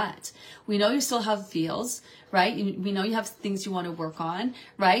 then what? We know you still have feels, right? We know you have things you want to work on,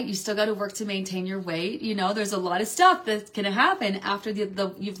 right? You still got to work to maintain your weight. There's a lot of stuff that's going to happen after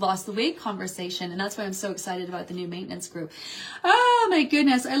you've lost the weight conversation. And that's why I'm so excited about the new maintenance group. Oh my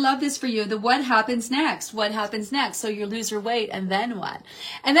goodness. I love this for you. The what happens next? What happens next? So you lose your weight, and then what?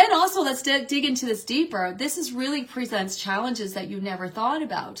 And then also let's dig into this deeper. This really presents challenges that you never thought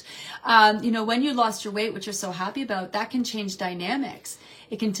about. When you lost your weight, which you're so happy about, that can change dynamics.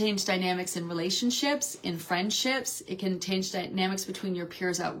 It can change dynamics in relationships, in friendships. It can change dynamics between your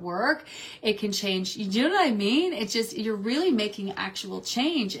peers at work. It can change, you know what I mean? It's just, you're really making actual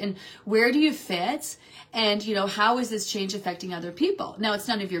change. And where do you fit? And, how is this change affecting other people? Now, it's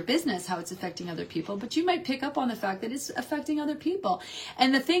none of your business how it's affecting other people, but you might pick up on the fact that it's affecting other people.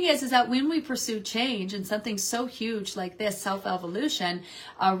 And the thing is that when we pursue change and something so huge like this, self-evolution,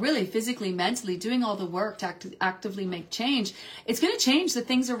 really physically, mentally, doing all the work to actively make change, it's going to change the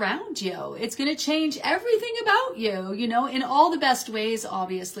things around you. It's going to change everything about you, in all the best ways,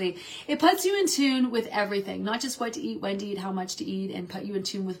 obviously. It puts you in tune with everything, not just what to eat, when to eat, how much to eat, and put you in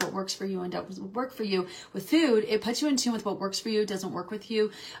tune with what works for you and doesn't work for you. With food, it puts you in tune with what works for you, doesn't work with you,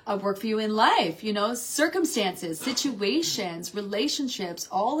 work for you in life, circumstances, situations, relationships,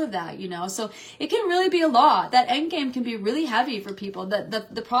 all of that, so it can really be a lot. That end game can be really heavy for people.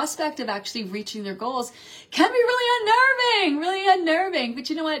 The prospect of actually reaching their goals can be really unnerving, but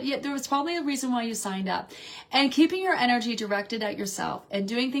you know what? There was probably a reason why you signed up. And keeping your energy directed at yourself and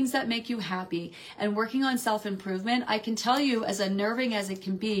doing things that make you happy and working on self-improvement, I can tell you, as unnerving as it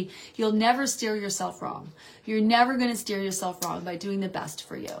can be, you'll never steer yourself wrong. You're never going to steer yourself wrong by doing the best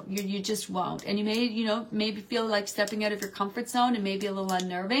for you. You just won't. And you may, maybe feel like stepping out of your comfort zone and maybe a little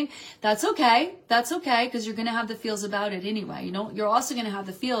unnerving. That's okay. That's okay, because you're going to have the feels about it anyway. You're also going to have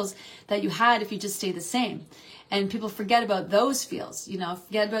the feels that you had if you just stay the same. And people forget about those feels,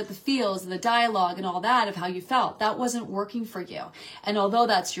 forget about the feels and the dialogue and all that of how you felt. That wasn't working for you. And although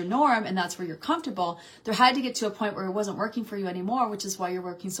that's your norm and that's where you're comfortable, there had to get to a point where it wasn't working for you anymore, which is why you're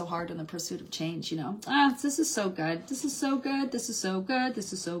working so hard on the pursuit of change, This is so good. This is so good. This is so good.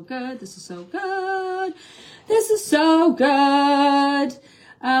 This is so good. This is so good. This is so good.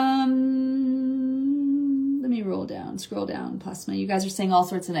 Let me scroll down past you guys are saying all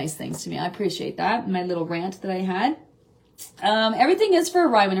sorts of nice things to me. I appreciate that. My little rant that I had. Everything is for a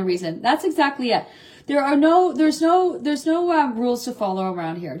rhyme and a reason. That's exactly it. There's no rules to follow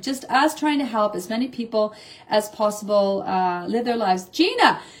around here. Just us trying to help as many people as possible, live their lives.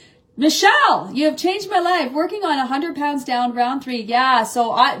 Gina, Michelle, you have changed my life. Working on 100 pounds down, round 3. Yeah.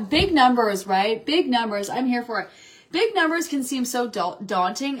 So big numbers, right? Big numbers. I'm here for it. Big numbers can seem so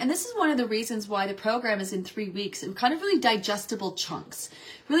daunting, and this is one of the reasons why the program is in 3 weeks and kind of really digestible chunks,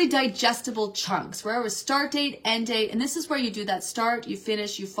 where it was start date, end date, and this is where you do that start, you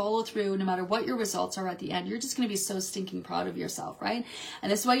finish, you follow through, no matter what your results are at the end. You're just going to be so stinking proud of yourself, right?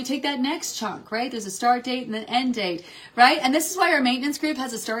 And this is why you take that next chunk, right? There's a start date and an end date, right? And this is why our maintenance group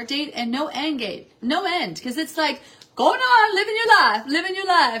has a start date and no end date, no end, because it's like, going on, living your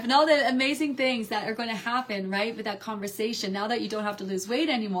life, and all the amazing things that are going to happen, right, with that conversation. Now that you don't have to lose weight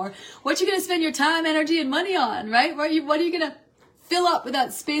anymore, what you going to spend your time, energy, and money on, right? What are you going to fill up with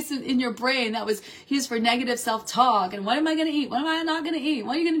that space in your brain that was used for negative self-talk? And what am I going to eat? What am I not going to eat?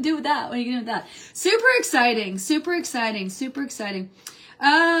 What are you going to do with that? What are you going to do with that? Super exciting, super exciting, super exciting.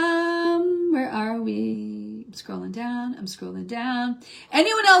 Where are we? I'm scrolling down.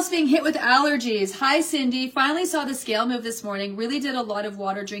 Anyone else being hit with allergies? Hi, Cindy. Finally saw the scale move this morning. Really did a lot of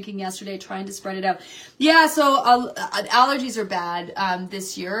water drinking yesterday, trying to spread it out. Yeah, so allergies are bad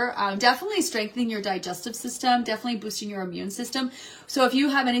this year. Definitely strengthening your digestive system, definitely boosting your immune system. So if you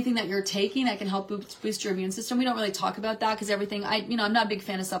have anything that you're taking that can help boost your immune system, we don't really talk about that because everything, I'm not a big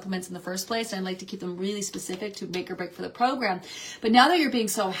fan of supplements in the first place. And I like to keep them really specific to make or break for the program. But now that you're being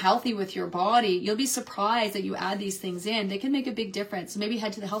so healthy with your body, you'll be surprised that you add these things in. They can make a big difference. So maybe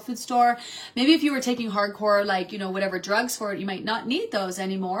head to the health food store. Maybe if you were taking hardcore, whatever drugs for it, you might not need those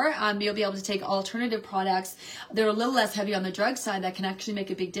anymore. You'll be able to take alternative products that are a little less heavy on the drug side that can actually make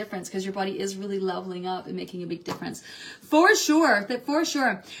a big difference because your body is really leveling up and making a big difference. For sure.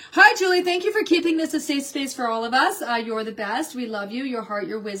 Hi, Julie. Thank you for keeping this a safe space for all of us. You're the best. We love you. Your heart,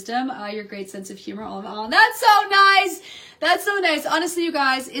 your wisdom, your great sense of humor. All. That's so nice. That's so nice. Honestly, you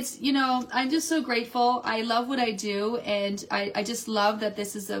guys, it's, I'm just so grateful. I love what I do. And I just love that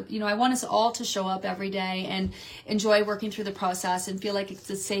this is I want us all to show up every day and enjoy working through the process and feel like it's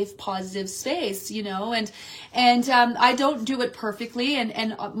a safe, positive space, and I don't do it perfectly.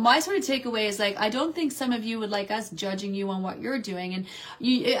 And my sort of takeaway is I don't think some of you would like us judging you on what you're doing. And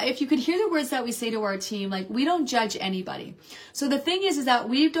if you could hear the words that we say to our team, we don't judge anybody. So the thing is that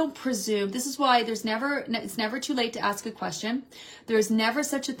we don't presume. This is why it's never too late to ask a question. There's never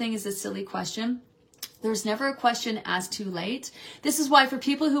such a thing as a silly question. There's never a question asked too late. This is why for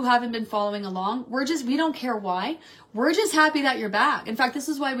people who haven't been following along, we don't care why. We're just happy that you're back. In fact, this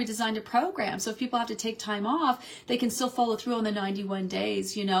is why we designed a program. So if people have to take time off, they can still follow through on the 91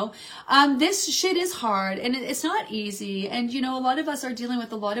 days, This shit is hard and it's not easy. And, a lot of us are dealing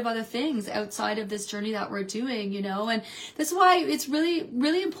with a lot of other things outside of this journey that we're doing, and that's why it's really,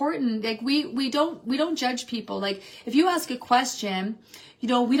 really important. We don't judge people. If you ask a question,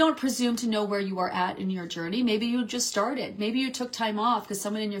 we don't presume to know where you are at in your journey. Maybe you just started. Maybe you took time off because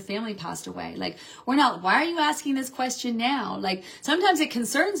someone in your family passed away. Why are you asking this question now? Sometimes it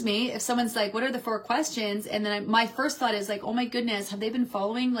concerns me if someone's like, what are the 4 questions? And then my first thought is oh my goodness, have they been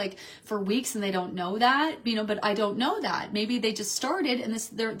following for weeks and they don't know that? But I don't know that. Maybe they just started and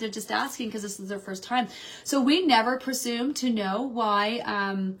they're just asking because this is their first time. So we never presume to know why,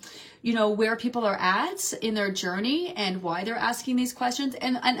 where people are at in their journey and why they're asking these questions.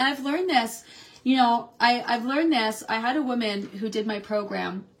 And I've learned this, I've learned this. I had a woman who did my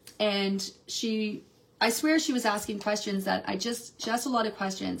program and I swear she was asking questions that she asked a lot of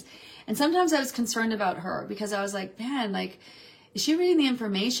questions. And sometimes I was concerned about her because I was like, man, is she reading the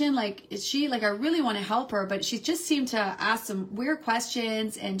information? Is she I really want to help her, but she just seemed to ask some weird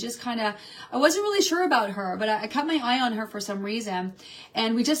questions and just I wasn't really sure about her, but I kept my eye on her for some reason.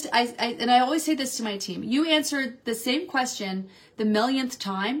 And I always say this to my team. You answered the same question the millionth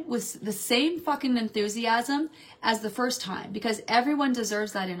time with the same fucking enthusiasm as the first time, because everyone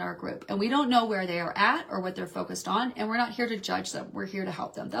deserves that in our group. And we don't know where they are at or what they're focused on. And we're not here to judge them. We're here to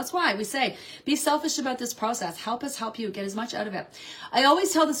help them. That's why we say, be selfish about this process. Help us help you. Get as much out of it. I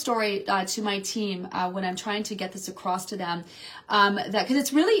always tell the story to my team when I'm trying to get this across to them, that because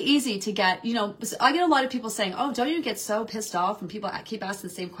it's really easy to get, I get a lot of people saying, oh, don't you get so pissed off when people keep asking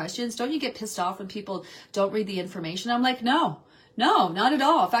the same questions? Don't you get pissed off when people don't read the information? I'm like, no, not at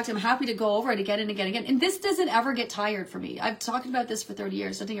all. In fact, I'm happy to go over it again and again and again. And this doesn't ever get tired for me. I've talked about this for 30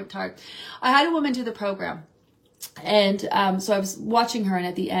 years. I don't get tired. I had a woman do the program. And so I was watching her, and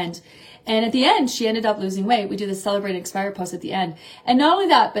at the end, she ended up losing weight. We do the Celebrate and Expire post at the end. And not only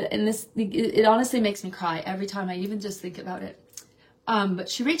that, but it honestly makes me cry every time I even just think about it. But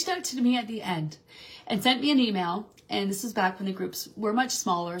she reached out to me at the end and sent me an email. And this was back when the groups were much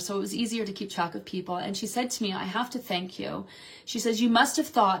smaller, so it was easier to keep track of people. And she said to me, I have to thank you. She says, you must have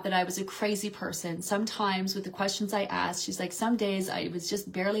thought that I was a crazy person. Sometimes with the questions I asked, she's like, some days I was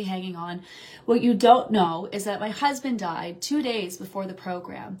just barely hanging on. What you don't know is that my husband died 2 days before the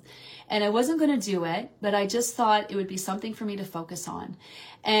program. And I wasn't going to do it, but I just thought it would be something for me to focus on.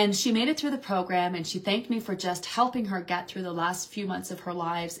 And she made it through the program, and she thanked me for just helping her get through the last few months of her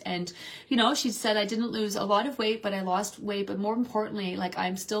lives. And, she said, I didn't lose a lot of weight, but I lost weight. But more importantly,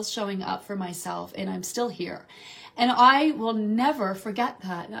 I'm still showing up for myself, and I'm still here. And I will never forget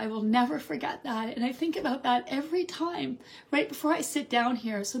that. I will never forget that. And I think about that every time right before I sit down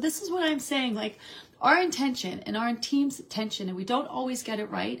here. So this is what I'm saying. our intention and our team's intention, and we don't always get it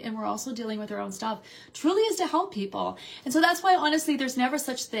right, and we're also dealing with our own stuff, truly is to help people. And so that's why, honestly, there's never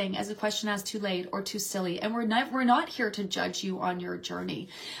such thing as a question asked too late or too silly. And we're not here to judge you on your journey.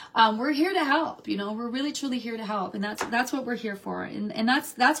 We're here to help. We're really truly here to help, and that's what we're here for. And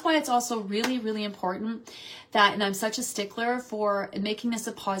that's why it's also really, really important that, and I'm such a stickler for making this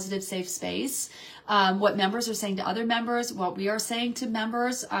a positive, safe space. What members are saying to other members, what we are saying to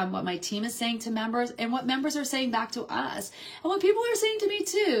members, what my team is saying to members, and what members are saying back to us, and what people are saying to me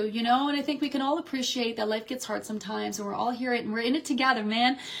too, and I think we can all appreciate that life gets hard sometimes, and we're all here, and we're in it together,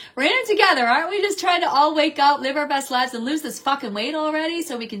 man. We're in it together, aren't we? Just trying to all wake up, live our best lives, and lose this fucking weight already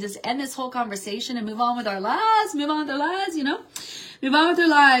so we can just end this whole conversation and move on with our lives, move on with their lives.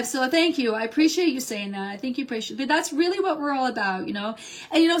 So thank you. I appreciate you saying that. I think you appreciate, but that's really what we're all about,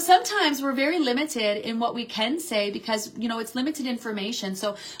 And sometimes we're very limited in what we can say because, it's limited information.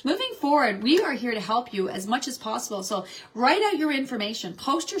 So moving forward, we are here to help you as much as possible. So write out your information,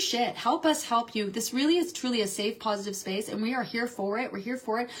 post your shit, help us help you. This really is truly a safe, positive space, and we are here for it. We're here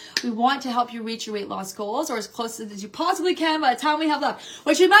for it. We want to help you reach your weight loss goals, or as close as you possibly can by the time we have left,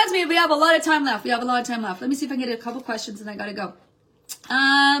 which reminds me, we have a lot of time left. Let me see if I can get a couple questions and I gotta go.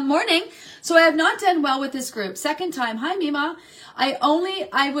 Morning. So I have not done well with this group. Second time. Hi, Mima. I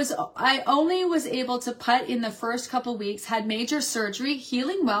only was able to putt in the first couple weeks, had major surgery,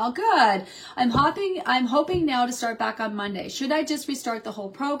 healing well. Good. I'm hoping now to start back on Monday. Should I just restart the whole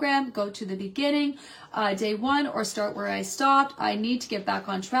program, go to the beginning, day one, or start where I stopped? I need to get back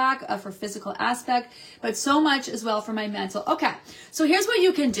on track for physical aspect, but so much as well for my mental. Okay. So here's what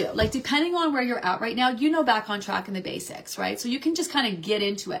you can do. Depending on where you're at right now, back on track in the basics, right? So you can just kind of get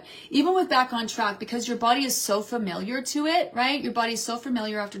into it. Even with back on track, because your body is so familiar to it, right? Your body is so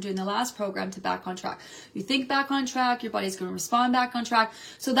familiar after doing the last program to back on track. You think back on track, your body's going to respond back on track.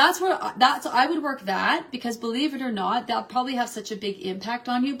 So I would work that, because believe it or not, that'll probably have such a big impact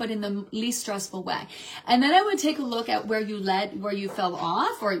on you, but in the least stressful way. And then I would take a look at where you fell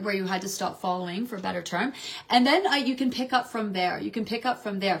off, or where you had to stop following, for a better term. And then you can pick up from there.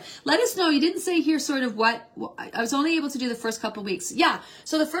 Let us know. You didn't say here sort of what I was only able to do the first couple weeks. Yeah.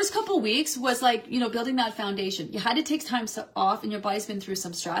 So the first couple weeks was building that foundation. You had to take time off, and your body's been through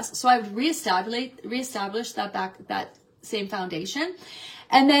some stress. So I would reestablish that same foundation.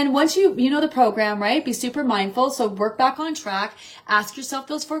 And then once you know the program, right, be super mindful. So work back on track, ask yourself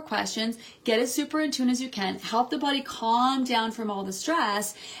those 4 questions, get as super in tune as you can, help the body calm down from all the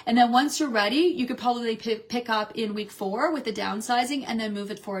stress. And then once you're ready, you could probably pick up in week 4 with the downsizing, and then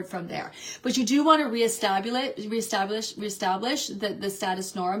move it forward from there. But you do want to reestablish the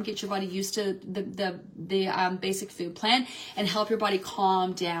status norm, get your body used to the basic food plan, and help your body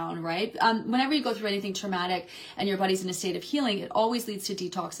calm down, right? Whenever you go through anything traumatic and your body's in a state of healing, it always leads to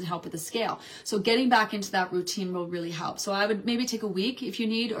detox and help with the scale. So getting back into that routine will really help. So I would maybe take a week if you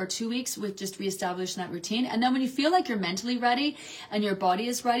need, or 2 weeks, with just reestablishing that routine. And then when you feel like you're mentally ready and your body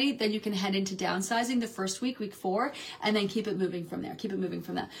is ready, then you can head into downsizing the first week 4, and then keep it moving from there.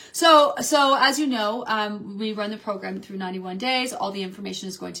 So as you know, we run the program through 91 days. All the information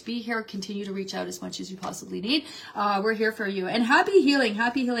is going to be here. Continue to reach out as much as you possibly need. We're here for you. And happy healing.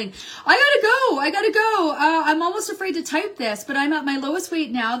 I gotta go. I'm almost afraid to type this, but I'm at my lowest weight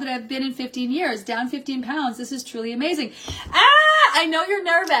now that I've been in 15 years, down 15 pounds. This is truly amazing. I know you're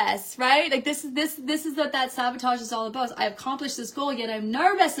nervous, right? This is what that sabotage is all about. I accomplished this goal, yet I'm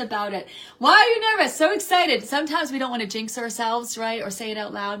nervous about it. Why are you nervous? So excited. Sometimes we don't want to jinx ourselves, right? Or say it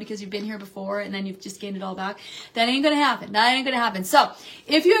out loud because you've been here before and then you've just gained it all back. That ain't going to happen. So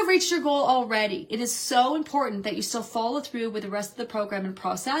if you have reached your goal already, it is so important that you still follow through with the rest of the program and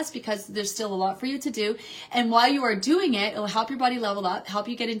process, because there's still a lot for you to do. And while you are doing it, it'll help your body level up, help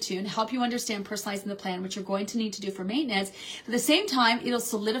you get in tune, help you understand personalizing the plan, which you're going to need to do for maintenance. At the same time, it'll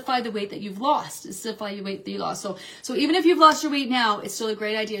solidify the weight that you've lost. So even if you've lost your weight now, it's still a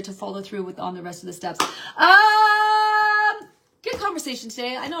great idea to follow through on the rest of the steps. Good conversation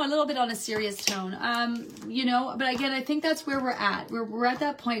today. I know, a little bit on a serious tone, but again, I think that's where we're at. We're at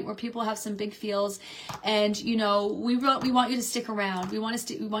that point where people have some big feels, and we want you to stick around. We want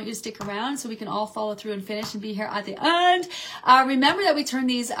you to stick around so we can all follow through and finish and be here at the end. Remember that we turn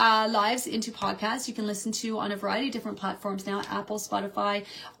these lives into podcasts. You can listen to on a variety of different platforms now: Apple, Spotify,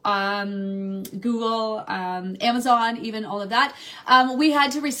 Google, Amazon, even all of that. We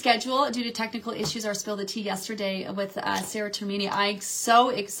had to reschedule due to technical issues. Our Spill the Tea yesterday with Sarah Termini. I'm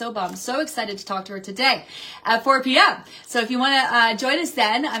so bummed. So excited to talk to her today at 4 p.m. So if you want to join us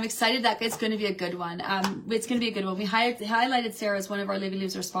then, I'm excited that it's going to be a good one. It's going to be a good one. We highlighted Sarah as one of our Living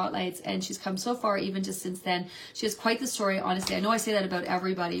Loser spotlights, and she's come so far even just since then. She has quite the story, honestly. I know I say that about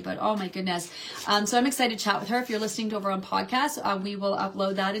everybody, but oh my goodness. So I'm excited to chat with her. If you're listening over on podcast, we will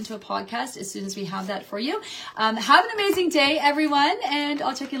upload that into a podcast as soon as we have that for you. Have an amazing day, everyone, and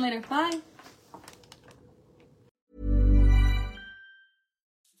I'll check in later. Bye.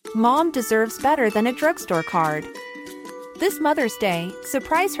 Mom deserves better than a drugstore card. This Mother's Day,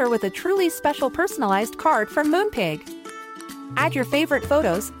 surprise her with a truly special personalized card from Moonpig. Add your favorite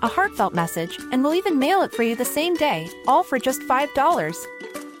photos, a heartfelt message, and we'll even mail it for you the same day, all for just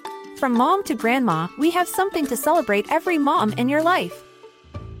 $5. From mom to grandma, we have something to celebrate every mom in your life.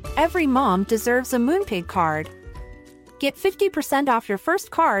 Every mom deserves a Moonpig card. Get 50% off your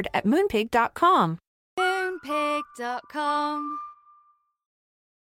first card at moonpig.com. Moonpig.com